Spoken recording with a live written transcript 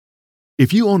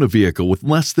If you own a vehicle with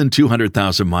less than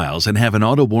 200,000 miles and have an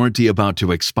auto warranty about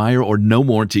to expire or no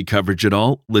warranty coverage at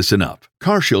all, listen up.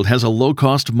 CarShield has a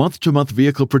low-cost month-to-month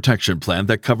vehicle protection plan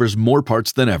that covers more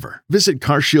parts than ever. Visit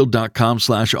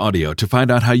carshield.com/audio to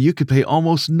find out how you could pay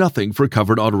almost nothing for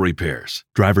covered auto repairs.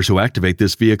 Drivers who activate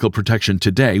this vehicle protection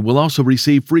today will also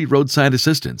receive free roadside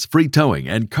assistance, free towing,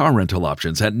 and car rental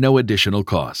options at no additional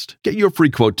cost. Get your free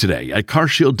quote today at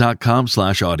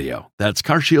carshield.com/audio. That's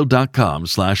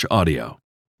carshield.com/audio.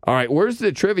 All right, where's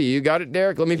the trivia? You got it,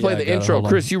 Derek? Let me play the intro.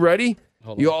 Chris, you ready?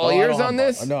 You all ears on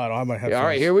this? No, I don't have my headphones. All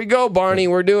right, here we go, Barney.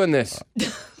 We're doing this.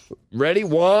 Ready?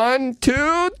 1, 2,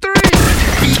 3.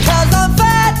 Because I'm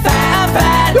fat.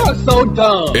 You're so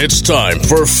dumb. It's time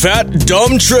for Fat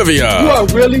Dumb Trivia. You are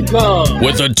really dumb.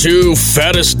 With the two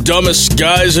fattest, dumbest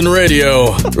guys in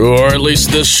radio, or at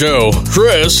least this show,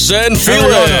 Chris and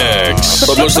Felix.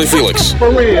 But mostly Felix. For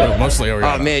real. Mostly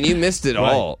Ariana. Oh, man, you missed it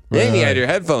all. And you had your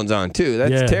headphones on, too.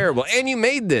 That's terrible. And you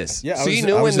made this. Yeah, so you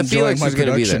knew when the Felix was going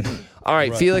to be there. All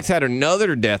right, Felix had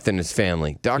another death in his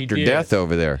family. Dr. Death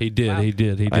over there. He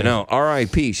did. I know.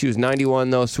 R.I.P. She was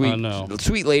 91, though.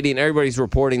 Sweet lady, and everybody's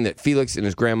reporting that Felix and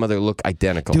his grandmother look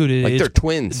identical. Dude, like they're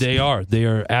twins. They are. They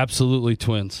are absolutely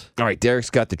twins. All right,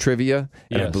 Derek's got the trivia,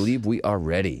 and I Yes. believe we are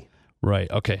ready. Right.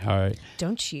 Okay. All right.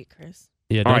 Don't cheat, Chris.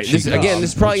 Yeah. All right, this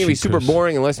is probably going to be super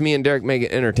boring unless me and Derek make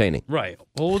it entertaining. Right.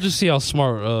 Well, we'll just see how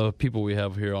smart people we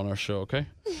have here on our show, okay?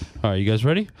 All right, you guys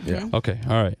ready? Yeah. Okay,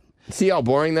 all right. See how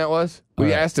boring that was?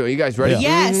 We asked her, are you guys ready?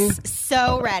 Yes,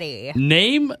 so ready.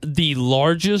 Name the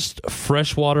largest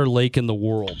freshwater lake in the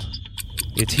world.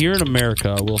 It's here in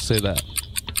America, I will say that.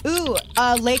 Ooh,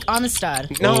 Lake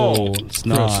Amistad. No. Oh, it's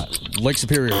not. Lake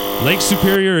Superior. Lake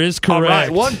Superior is correct. All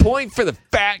right, 1 point for the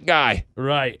fat guy.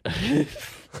 Right.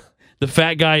 The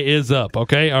fat guy is up,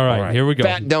 okay? All right, here we go.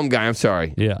 Fat dumb guy, I'm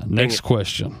sorry. Yeah, next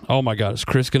question. Oh, my God, is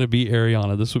Chris going to beat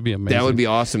Ariana? This would be amazing. That would be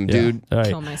awesome, dude. All right.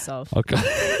 Kill myself. Okay.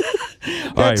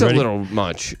 That's a little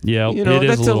much. Yeah, you know, it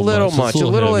is that's a little much. A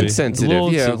little heavy.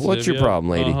 insensitive. What's your problem,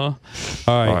 lady? All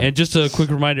right, and just a quick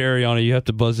reminder, Ariana, you have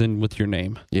to buzz in with your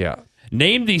name. Yeah.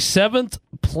 Name the 7th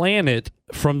planet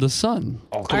from the sun.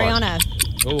 Oh, come on. Ariana.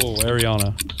 Oh,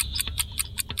 Ariana.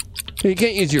 You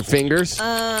can't use your fingers.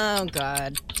 Oh,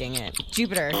 God. Dang it.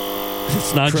 Jupiter.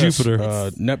 It's not Chris,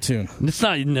 Jupiter. Neptune. It's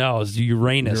not. No, it's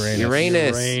Uranus.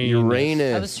 Uranus.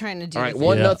 I was trying to do All right, it.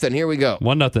 1-0. Here we go.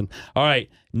 1-0. All right.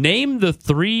 Name the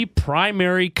 3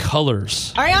 primary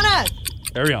colors. Ariana.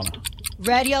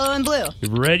 Red, yellow, and blue.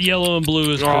 Red, yellow, and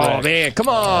blue is correct. Oh, man. Come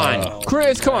on.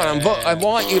 Chris, come on. I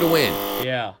want you to win.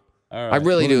 Yeah. All right. I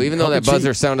really do, even though that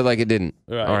buzzer sounded like it didn't.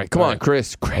 Right. All right, come on,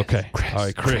 Chris. Okay. All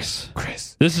right, Chris.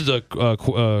 This is a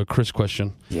Chris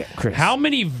question. Yeah, Chris. How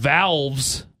many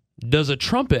valves does a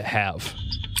trumpet have?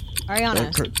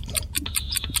 Ariana.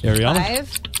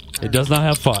 5? It does not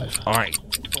have 5. All right.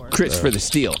 Chris for the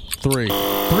steal. 3.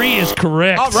 3 is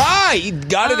correct. All right. You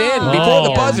got it in before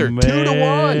the buzzer.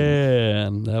 2-1.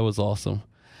 Man, that was awesome.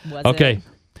 Was okay. it?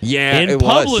 Yeah,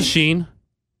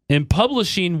 In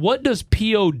publishing, what does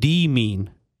POD mean?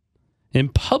 In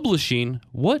publishing,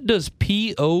 what does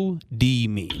POD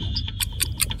mean?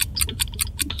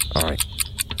 All right.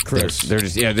 Chris. They're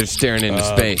just staring into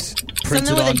space.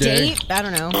 Something with a date? I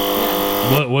don't know.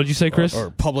 What did you say, Chris?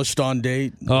 Or published on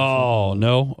date. Oh,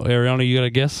 no. Ariana, you got a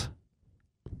guess?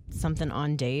 Something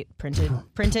on date. Printed on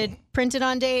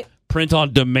date. Print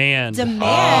on demand.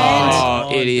 Oh,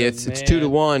 idiots. It's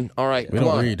 2-1. All right, We come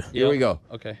don't on. read. Here we go.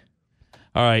 Okay.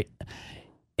 All right.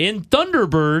 In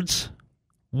Thunderbirds,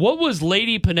 what was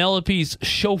Lady Penelope's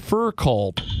chauffeur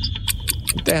called?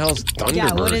 What the hell's Thunderbirds?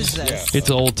 Yeah, what is this? It's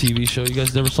an old TV show. You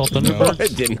guys never saw Thunderbirds? I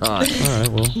did not. All right,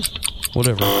 well,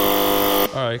 whatever. All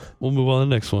right, we'll move on to the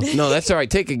next one. No, that's all right.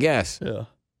 Take a guess. Yeah.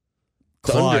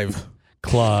 Clive.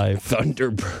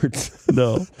 Thunderbirds.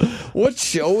 No. What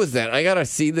show was that? I gotta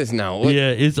see this now.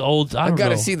 Yeah, it's old. I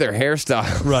gotta know. see their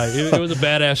hairstyle. Right. It was a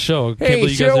badass show. Can't Hey, believe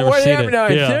you show guys never what seen happened it.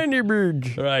 on Yeah.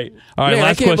 Thunderbirds. Right. All right, Man, last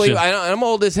I can't question. believe I'm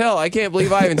old as hell. I can't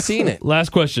believe I haven't seen it.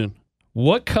 Last question.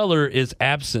 What color is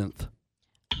absinthe?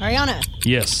 Ariana.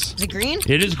 Yes. Is it green?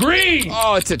 It is green.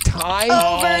 Oh, it's a tie. Overtime.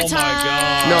 Oh my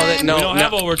God. No, we don't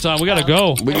have overtime. We gotta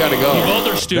go. We gotta go. You both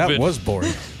are stupid. That was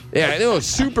boring. Yeah, it was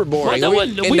super boring. Well,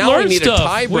 and we now learned we need stuff. a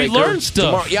tiebreaker. We learned stuff.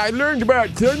 tomorrow. Yeah, I learned about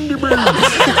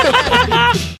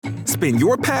Thunderbirds. Spin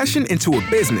your passion into a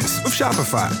business with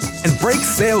Shopify and break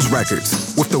sales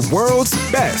records with the world's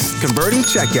best converting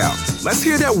checkout. Let's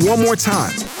hear that one more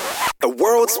time. The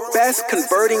world's best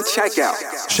converting checkout.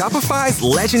 Shopify's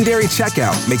legendary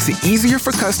checkout makes it easier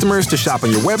for customers to shop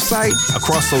on your website,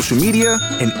 across social media,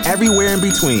 and everywhere in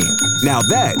between. Now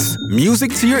that's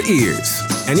music to your ears.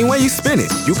 Any way you spin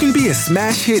it, you can be a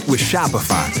smash hit with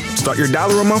Shopify. Start your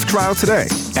 $1 a month trial today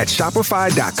at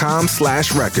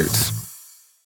shopify.com/records.